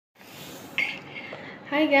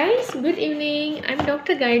Hi guys, good evening. I'm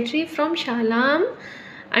Dr. Gayatri from Shalam.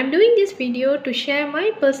 I'm doing this video to share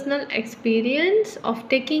my personal experience of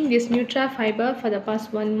taking this Nuetraa fiber for the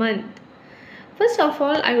past 1 month. First of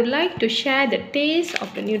all, I would like to share the taste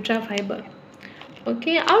of the Nuetraa fiber.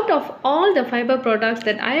 Okay, out of all the fiber products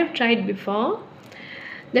that I have tried before,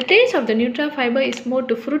 the taste of the Nuetraa fiber is more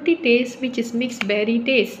to fruity taste, which is mixed berry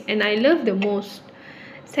taste, and I love the most.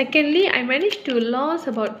 Secondly, I managed to lose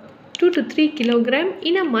about 2 to 3 kilogram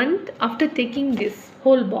in a month after taking this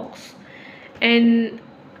whole box, and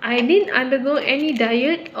I didn't undergo any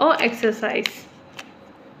diet or exercise.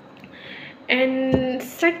 And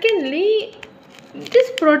secondly,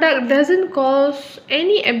 this product doesn't cause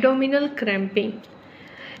any abdominal cramping.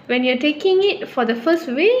 When you're taking it for the first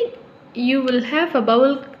week, you will have a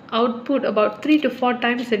bowel output about 3 to 4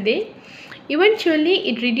 times a day. Eventually,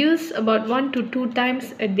 it reduces about 1 to 2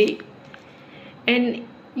 times a day. And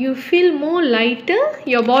you feel more lighter,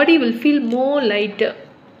 your body will feel more lighter.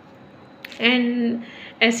 And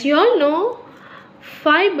as you all know,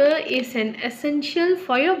 fiber is an essential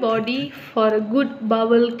for your body for a good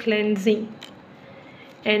bowel cleansing.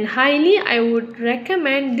 And highly I would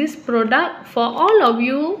recommend this product for all of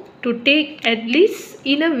you to take at least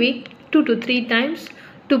in a week 2 to 3 times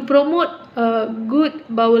to promote a good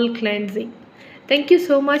bowel cleansing. Thank you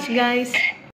so much guys.